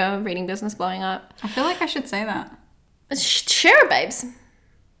spoken about your reading business blowing up. I feel like I should say that. Share it, babes.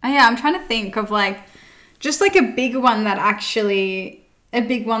 Oh, yeah, I'm trying to think of like, just like a big one that actually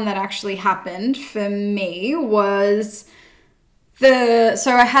happened for me was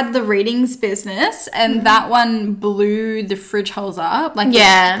So I had the readings business, and that one blew the fridge holes up. Like,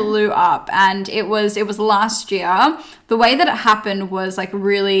 it blew up, and it was last year. The way that it happened was like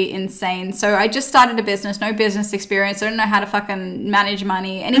really insane. So I just started a business, no business experience. I don't know how to fucking manage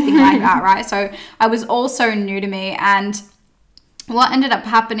money, anything like that, right? So I was all so new to me, and what ended up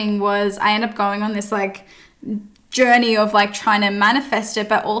happening was I ended up going on this like journey of like trying to manifest it,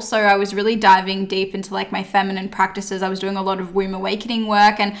 but also I was really diving deep into like my feminine practices. I was doing a lot of womb awakening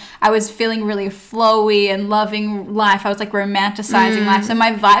work, and I was feeling really flowy and loving life. I was like romanticizing life. So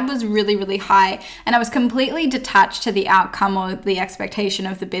my vibe was really, really high, and I was completely detached to the outcome or the expectation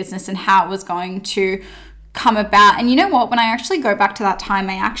of the business and how it was going to come about. And you know what, when I actually go back to that time,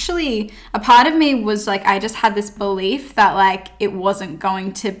 a part of me was like, I just had this belief that like it wasn't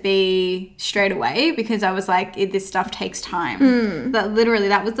going to be straight away, because I was like, this stuff takes time. That literally,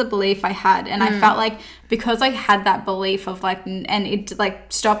 that was the belief I had. And I felt like because I had that belief of like, and it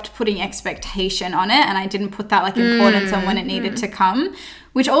like stopped putting expectation on it, and I didn't put that like importance on when it needed to come,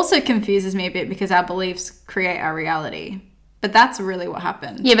 which also confuses me a bit, because our beliefs create our reality. But that's really what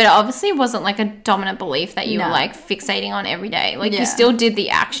happened. Yeah, but it obviously wasn't like a dominant belief that you were like fixating on every day. Like you still did the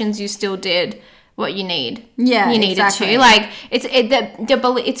actions, you still did what you need. Yeah, you needed to. Like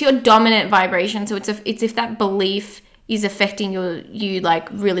it's your dominant vibration. So it's if that belief is affecting you like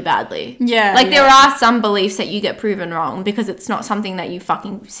really badly. Yeah. Like there are some beliefs that you get proven wrong because it's not something that you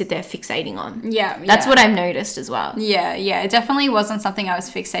fucking sit there fixating on. Yeah. That's what I've noticed as well. Yeah. It definitely wasn't something I was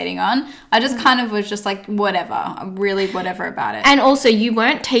fixating on. I just kind of was just like, whatever, really whatever about it. And also you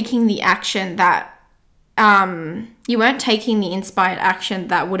weren't taking the action that you weren't taking the inspired action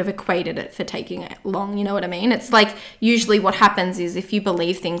that would have equated it for taking it long. You know what I mean? It's like usually what happens is if you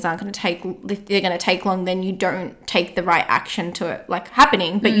believe things aren't going to take, if they're going to take long, then you don't take the right action to it like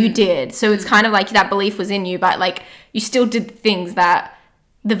happening, but you did. So it's kind of like that belief was in you, but like you still did things that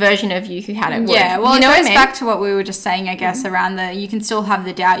the version of you who had it would. Yeah, well, it goes back to what we were just saying, I guess, around the, you can still have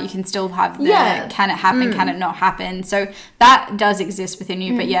the doubt, you can still have the, can it happen, can it not happen? So that does exist within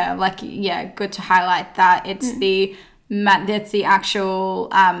you, but good to highlight that it's the actual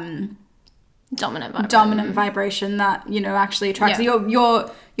dominant vibration that, you know, actually attracts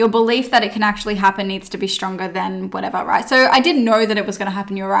your belief that it can actually happen needs to be stronger than whatever, right? So I didn't know that it was going to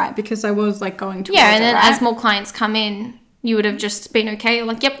happen, you're right, because I was like going towards and then as more clients come in, you would have just been okay.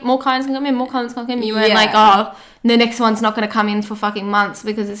 Like, yep, more clients can come in, more clients can come in. You weren't like, oh, the next one's not going to come in for fucking months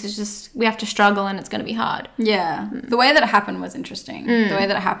because this is just, we have to struggle and it's going to be hard. Yeah. The way that it happened was interesting. The way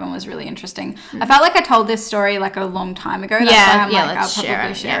that it happened was really interesting. I felt like I told this story like a long time ago. That's why I'm like, I'll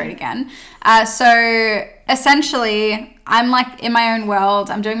probably share it again. So essentially, I'm like in my own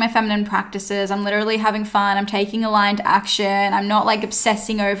world. I'm doing my feminine practices. I'm literally having fun. I'm taking aligned action. I'm not like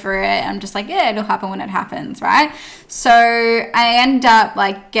obsessing over it. I'm just like, yeah, it'll happen when it happens, right? So I end up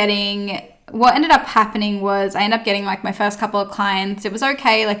like what ended up happening was I ended up getting like my first couple of clients. It was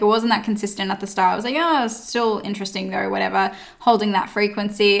okay. Like it wasn't that consistent at the start. I was like, oh, it's still interesting though, whatever, holding that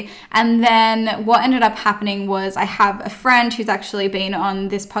frequency. And then what ended up happening was I have a friend who's actually been on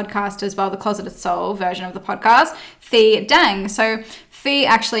this podcast as well, the Closeted Soul version of the podcast, Fee Dang. So Fee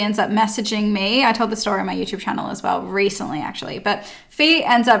actually ends up messaging me. I told the story on my YouTube channel as well recently, actually. But Fee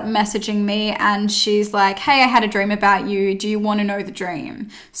ends up messaging me and she's like, hey, I had a dream about you. Do you want to know the dream?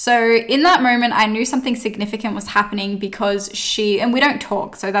 So in that moment, I knew something significant was happening because and we don't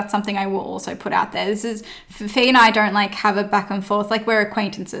talk. So that's something I will also put out there. This is, Fee and I don't like have a back and forth. Like we're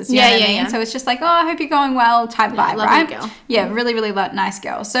acquaintances. You know what I mean? So it's just like, oh, I hope you're going well type vibe, right? Girl. Yeah, really, really nice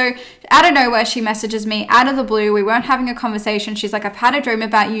girl. So out of nowhere, she messages me out of the blue. We weren't having a conversation. She's like, I've had a dream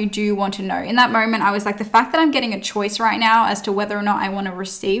about you. Do you want to know? In that moment, I was like, the fact that I'm getting a choice right now as to whether or not I want to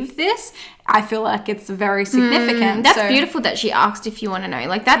receive this, I feel like it's very significant. That's beautiful that she asked if you want to know.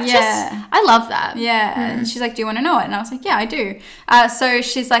 Like that's just, I love that. Yeah. And she's like, do you want to know it? And I was like, yeah, I do. So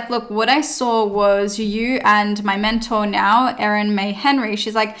she's like, look, what I saw was you and my mentor now, Erin May Henry.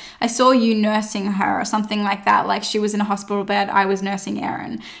 She's like, I saw you nursing her or something like that. Like she was in a hospital bed. I was nursing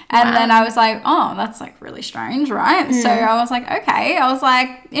Erin. And then I was like, oh, that's like really strange, right? So I was like, okay. I was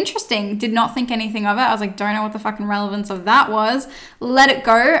like, interesting. Did not think anything of it. I was like, don't know what the fucking relevance of that was. Let it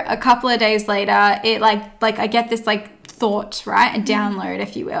go. A couple of days later, it like I get this like thought, right? A download,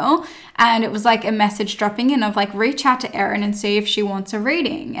 if you will. And it was like a message dropping in of like, reach out to Erin and see if she wants a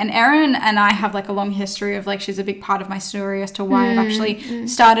reading. And Erin and I have like a long history of like, she's a big part of my story as to why I've actually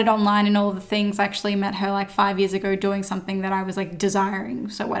started online and all of the things. I actually met her like 5 years ago doing something that I was like desiring.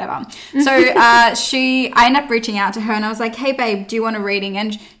 So whatever. So I ended up reaching out to her and I was like, hey babe, do you want a reading?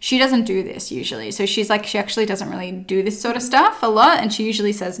 And she doesn't do this usually. So she's like, she actually doesn't really do this sort of stuff a lot. And she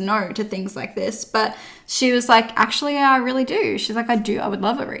usually says no to things like this. But she was like, actually, I really do. She's like, I would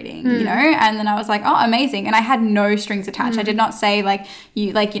love a reading, you know? And then I was like, oh, amazing. And I had no strings attached. I did not say like,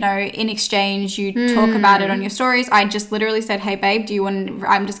 you know, in exchange, you talk about it on your stories. I just literally said, hey babe,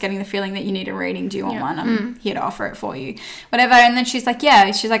 I'm just getting the feeling that you need a reading. Do you want one? I'm here to offer it for you, whatever. And then she's like, yeah,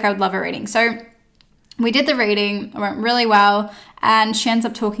 I would love a reading. So we did the reading, it went really well. And she ends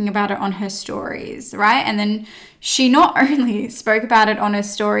up talking about it on her stories, right? And then she not only spoke about it on her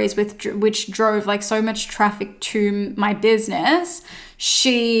stories, which drove like so much traffic to my business,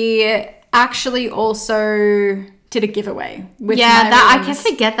 she actually also did a giveaway with I can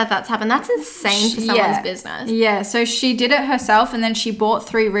forget that's happened. That's insane for someone's business. Yeah, so she did it herself, and then she bought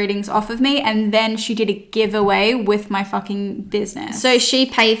 3 readings off of me, and then she did a giveaway with my fucking business. So she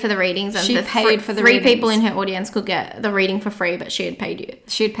paid for the readings, and she paid for the 3 readings. people in her audience could get the reading for free, but she had paid you.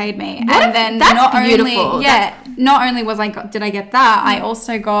 She had paid me. That's beautiful. Not only did I get that, I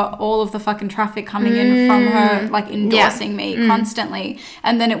also got all of the fucking traffic coming in from her, like endorsing me constantly,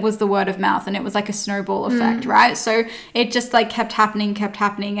 and then it was the word of mouth, and it was like a snowball effect, right? So it just like kept happening,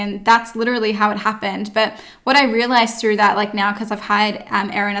 and that's literally how it happened. But what I realized through that, like now, because I've hired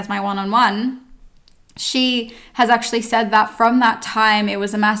Erin as my one-on-one, she has actually said that from that time, it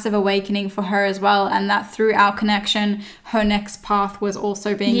was a massive awakening for her as well. And that through our connection, her next path was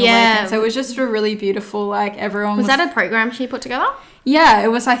also being awakened. So it was just a really beautiful, like everyone was... Was that a program she put together? Yeah, it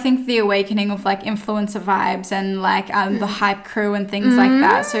was, I think, the awakening of like influencer vibes and like the hype crew and things like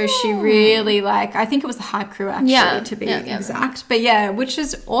that. So she really I think it was the hype crew actually to be exact. But yeah, which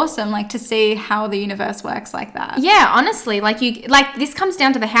is awesome, like to see how the universe works like that. Yeah, honestly, this comes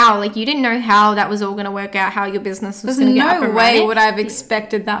down to the how. Like you didn't know how that was all going to work out, how your business was going to get up and running. There's no way would I have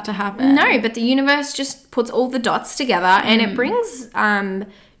expected that to happen. No, but the universe just puts all the dots together and it brings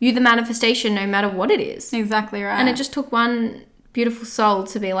you the manifestation no matter what it is. Exactly right. And it just took one beautiful soul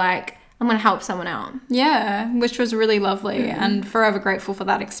to be like, I'm going to help someone out. Yeah, which was really lovely and forever grateful for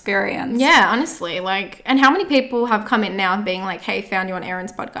that experience. Yeah, honestly. And how many people have come in now being like, hey, found you on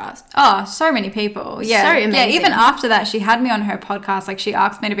Erin's podcast? Oh, so many people. Yeah. So amazing. Yeah, even after that, she had me on her podcast. Like, she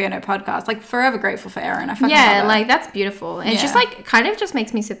asked me to be on her podcast. Like, forever grateful for Erin. I fucking love her. That's beautiful. And it's just like, kind of just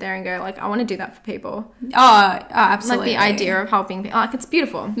makes me sit there and go, like, I want to do that for people. Oh, absolutely. Like, the idea of helping people. Like, it's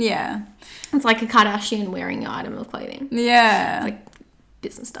beautiful. Yeah. It's like a Kardashian wearing your item of clothing. Yeah. It's like,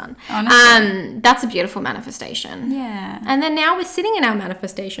 business done. Honestly. That's a beautiful manifestation. Yeah. And then now we're sitting in our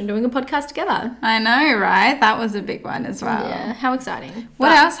manifestation doing a podcast together. I know, right? That was a big one as well. Yeah, how exciting.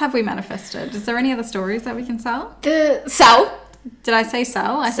 What else have we manifested? Is there any other stories that we can sell? Sell. Did I say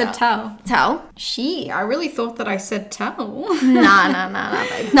sell? I said tell. Tell. I really thought that I said tell. Nah,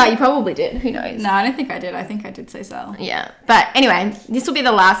 babe. No, you probably did. Who knows? No, I don't think I did. I think I did say sell. Yeah. But anyway, this will be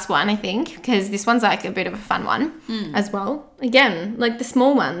the last one, I think, because this one's like a bit of a fun one as well. Again, like the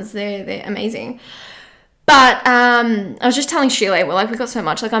small ones, they're amazing. But I was just telling Sheila, we got so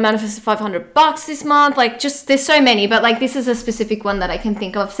much. Like, I manifested $500 this month. Like, just, there's so many. But, like, this is a specific one that I can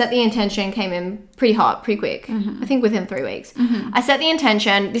think of. Set the intention, came in pretty hot, pretty quick. I think within 3 weeks. I set the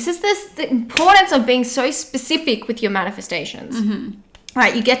intention. This is the importance of being so specific with your manifestations.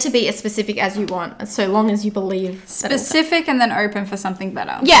 Right, you get to be as specific as you want, so long as you believe. Specific and then open for something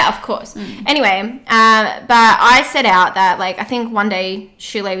better. Yeah, of course. Anyway, but I set out that, like, I think one day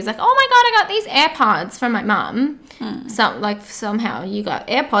Sheila was like, oh my God, I got these AirPods from my mum. Somehow you got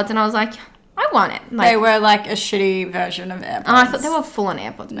AirPods, and I was like, I want it. Like, they were like a shitty version of AirPods. Oh, I thought they were full-on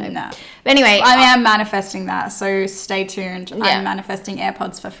AirPods, babe. No. But anyway. I mean, I'm manifesting that, so stay tuned. Yeah. I'm manifesting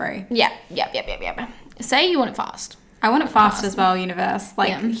AirPods for free. Yep. Say you want it fast. I want it fast as well, universe.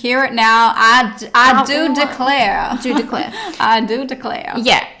 Like, hear it now. I do declare. I do declare.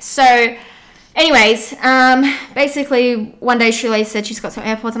 Yeah. So, anyways, basically, one day Sheila said she's got some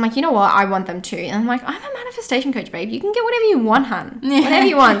AirPods. I'm like, you know what? I want them too. And I'm like, I'm a manifestation coach, babe. You can get whatever you want, hun. Whatever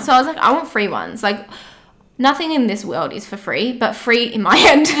you want. So I was like, I want free ones. Like, nothing in this world is for free, but free in my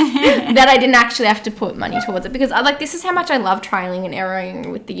head that I didn't actually have to put money towards it, because this is how much I love trialing and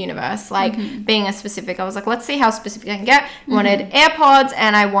erroring with the universe, being a specific. I was like, let's see how specific I can get. I wanted AirPods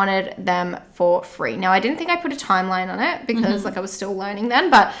and I wanted them for free. Now, I didn't think I put a timeline on it because I was still learning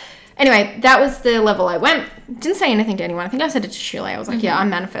then, but anyway, that was the level I went. Didn't say anything to anyone. I think I said it to Sheila. I was like, yeah, I'm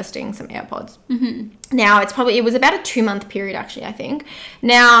manifesting some AirPods. Now, it was about a 2-month period, actually, I think.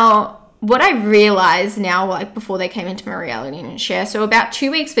 Now, what I realized now, like before they came into my reality and share, so about 2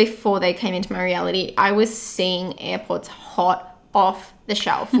 weeks before they came into my reality, I was seeing AirPods hot off the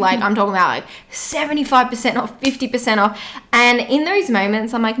shelf. Like, I'm talking about like 75% off, 50% off. And in those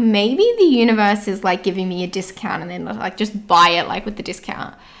moments, I'm like, maybe the universe is like giving me a discount, and then like just buy it like with the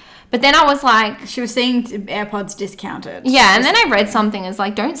discount. But then I was like... She was seeing AirPods discounted. Yeah, and then I read something as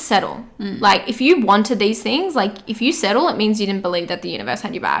like, don't settle. Like, if you wanted these things, like, if you settle, it means you didn't believe that the universe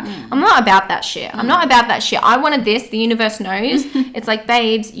had your back. I'm not about that shit. I'm not about that shit. I wanted this. The universe knows. It's like,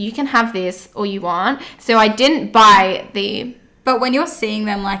 babes, you can have this all you want. So I didn't buy the... But when you're seeing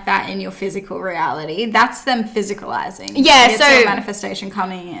them like that in your physical reality, that's them physicalizing. Yeah, it's their manifestation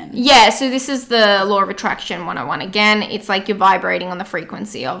coming in. Yeah, so this is the law of attraction 101. Again, it's like you're vibrating on the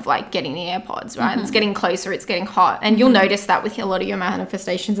frequency of like getting the AirPods, right? It's getting closer, it's getting hot. And you'll notice that with a lot of your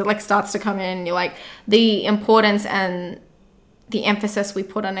manifestations, it like starts to come in and you're like, the importance and the emphasis we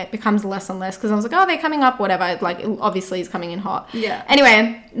put on it becomes less and less, because I was like, oh, they're coming up, whatever. Like, it obviously is coming in hot. Yeah.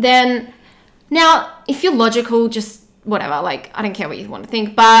 Anyway, then now if you're logical, just whatever, like, I don't care what you want to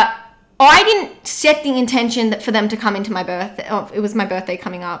think, but I didn't set the intention that for them to come into my birthday. Oh, it was my birthday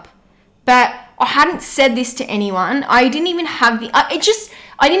coming up, but I hadn't said this to anyone. I didn't even have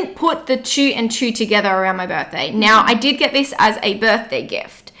I didn't put the 2 and 2 together around my birthday. Now, I did get this as a birthday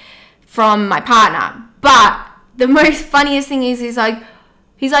gift from my partner, but the most funniest thing is he's like,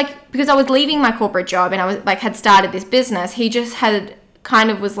 because I was leaving my corporate job and I was like, had started this business, he just had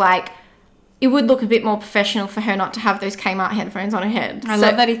kind of was like, it would look a bit more professional for her not to have those Kmart headphones on her head. I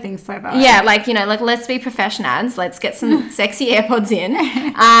love that he thinks so bad. Yeah, like, you know, like, let's be professionals. Let's get some sexy AirPods in.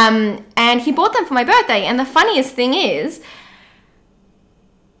 And he bought them for my birthday. And the funniest thing is,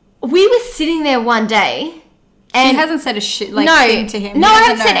 we were sitting there one day. And she hasn't said a shit thing to him. No, I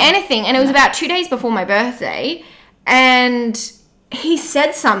haven't said anything. And it was about 2 days before my birthday. And he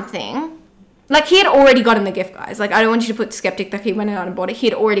said something. Like, he had already gotten the gift, guys. Like, I don't want you to put skeptic that he went out and bought it. He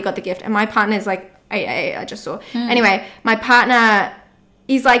had already got the gift. And my partner's like, I just saw. Anyway, my partner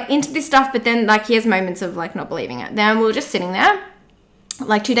is, like, into this stuff, but then, like, he has moments of, like, not believing it. Then we were just sitting there,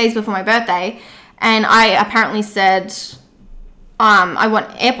 like, 2 days before my birthday, and I apparently said, I want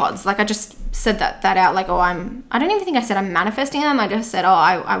AirPods. Like, I just said that out. Like, I don't even think I said I'm manifesting them. I just said,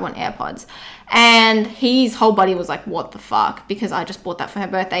 I want AirPods. And his whole body was like, what the fuck? Because I just bought that for her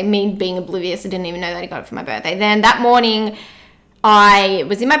birthday. Me being oblivious, I didn't even know that he got it for my birthday. Then that morning, I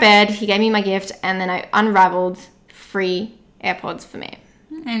was in my bed. He gave me my gift. And then I unraveled free AirPods for me.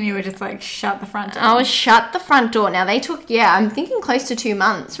 And you were just like, shut the front door. I was shut the front door. Now, they took, I'm thinking close to 2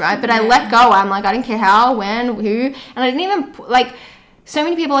 months, right? But I let go. I'm like, I didn't care how, when, who. And I didn't even, like... So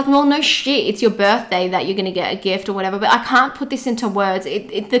many people are like, well, no shit, it's your birthday that you're going to get a gift or whatever. But I can't put this into words.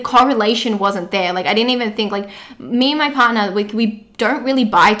 The correlation wasn't there. Like, I didn't even think, like, me and my partner, we don't really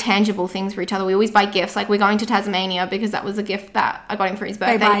buy tangible things for each other. We always buy gifts. Like, we're going to Tasmania because that was a gift that I got him for his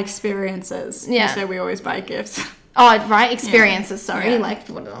birthday. They buy experiences. Yeah. So we always buy gifts. Oh, right, experiences, sorry. Yeah. Like,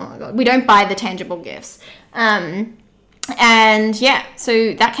 oh my God. We don't buy the tangible gifts. And yeah,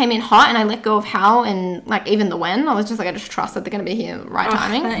 so that came in hot and I let go of how and like even the when. I was just like, I just trust that they're going to be here at the right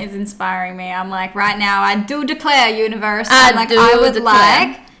timing. That is inspiring me. I'm like, right now, I do declare, universe. I would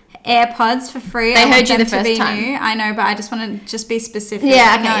like AirPods for free. They heard you the first time. New. I know, but I just want to just be specific.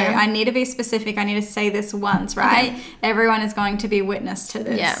 Yeah, okay. No, I need to be specific. I need to say this once, right? Okay. Everyone is going to be witness to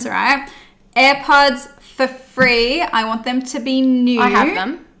this, right? AirPods for free. I want them to be new. I have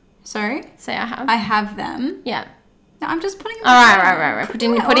them. Sorry? Say I have. I have them. Yeah. No, I'm just putting them right.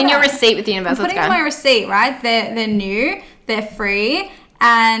 Putting your receipt with the universe. I'm putting my receipt, right? They're new, they're free,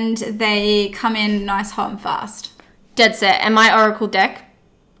 and they come in nice, hot, and fast. Dead set. And my Oracle deck,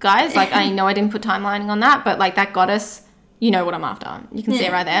 guys, like I know I didn't put timelining on that, but like that goddess, you know what I'm after. You can see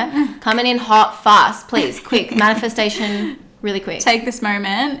it right there. Coming in hot, fast, please, quick. Manifestation, really quick. Take this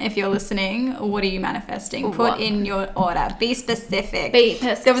moment, if you're listening, what are you manifesting? Put in your order. Be specific.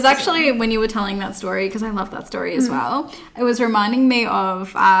 There was actually, when you were telling that story, because I love that story as well, it was reminding me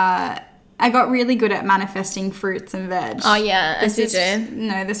of, I got really good at manifesting fruits and veg. Oh yeah, as you do.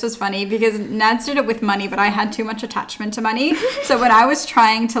 No, this was funny because Nads did it with money, but I had too much attachment to money. So when I was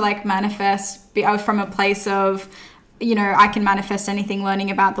trying to like manifest, I was from a place of, you know, I can manifest anything, learning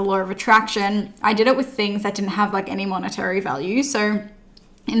about the law of attraction. I did it with things that didn't have like any monetary value. So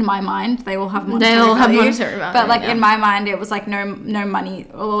in my mind, they all have monetary value. Have monetary value. But like in my mind, it was like no money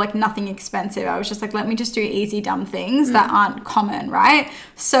or like nothing expensive. I was just like, let me just do easy, dumb things that aren't common, right?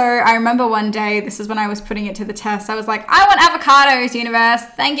 So I remember one day, this is when I was putting it to the test. I was like, I want avocados, universe.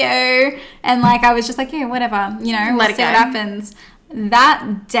 Thank you. And like, I was just like, yeah, whatever, you know, we'll see what happens.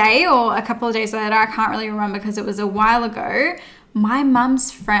 That day or a couple of days later, I can't really remember because it was a while ago, my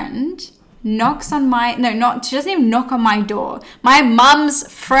mum's friend knocks on my, she doesn't even knock on my door. My mum's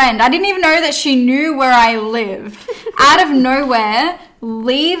friend, I didn't even know that she knew where I live. Out of nowhere,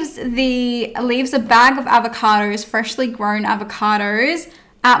 leaves a bag of avocados, freshly grown avocados,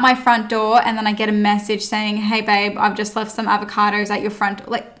 at my front door, and then I get a message saying, hey babe, I've just left some avocados at your front door.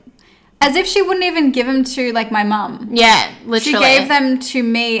 Like, As if she wouldn't even give them to, like, my mum. Yeah, literally. She gave them to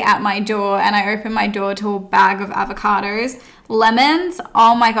me at my door, and I opened my door to a bag of avocados. Lemons,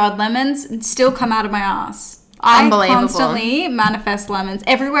 oh my God, lemons still come out of my ass. I constantly manifest lemons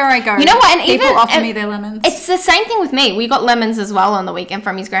everywhere I go. You know what? And people offer me their lemons. It's the same thing with me. We got lemons as well on the weekend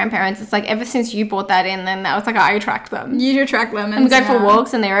from his grandparents. It's like ever since you brought that in, then that was like I attract them. You do attract lemons. And we go for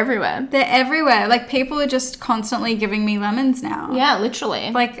walks, and they're everywhere. They're everywhere. Like, people are just constantly giving me lemons now. Yeah, literally.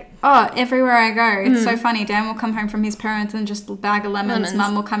 Like, everywhere I go. It's so funny. Dan will come home from his parents and just a bag of lemons.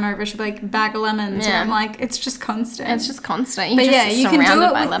 Mum will come over. She'll be like, bag of lemons. Yeah. And I'm like, it's just constant. It's just constant. But yeah, you can do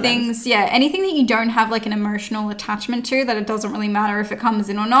it with things. Yeah, anything that you don't have like an emotional attachment to, that it doesn't really matter if it comes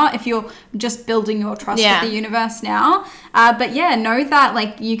in or not, if you're just building your trust with the universe now. But yeah, know that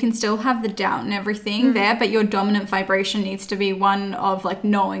like you can still have the doubt and everything there, but your dominant vibration needs to be one of like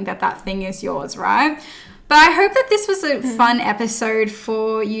knowing that that thing is yours, right? But I hope that this was a fun episode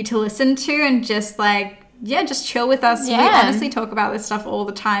for you to listen to and just like, just chill with us. Yeah. We honestly talk about this stuff all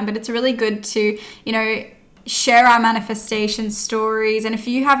the time, but it's really good to, you know, share our manifestation stories. And if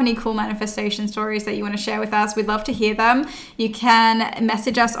you have any cool manifestation stories that you want to share with us, we'd love to hear them. You can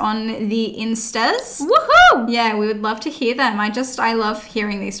message us on the Instas. Woohoo! Yeah, we would love to hear them. I love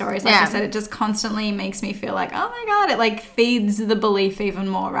hearing these stories. Like I said, it just constantly makes me feel like, oh my God, it like feeds the belief even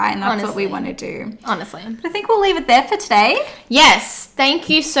more, right? And that's what we want to do. Honestly. But I think we'll leave it there for today. Yes. Thank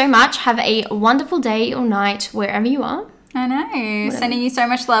you so much. Have a wonderful day or night wherever you are. I know. Whatever. Sending you so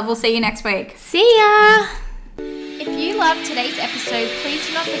much love. We'll see you next week. See ya! If you loved today's episode, please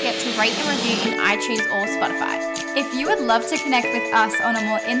do not forget to rate and review in iTunes or Spotify. If you would love to connect with us on a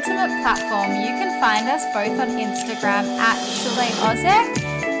more intimate platform, you can find us both on Instagram at ShuleOzek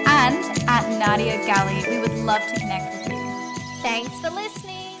and at Nadia Gali. We would love to connect with you. Thanks for listening.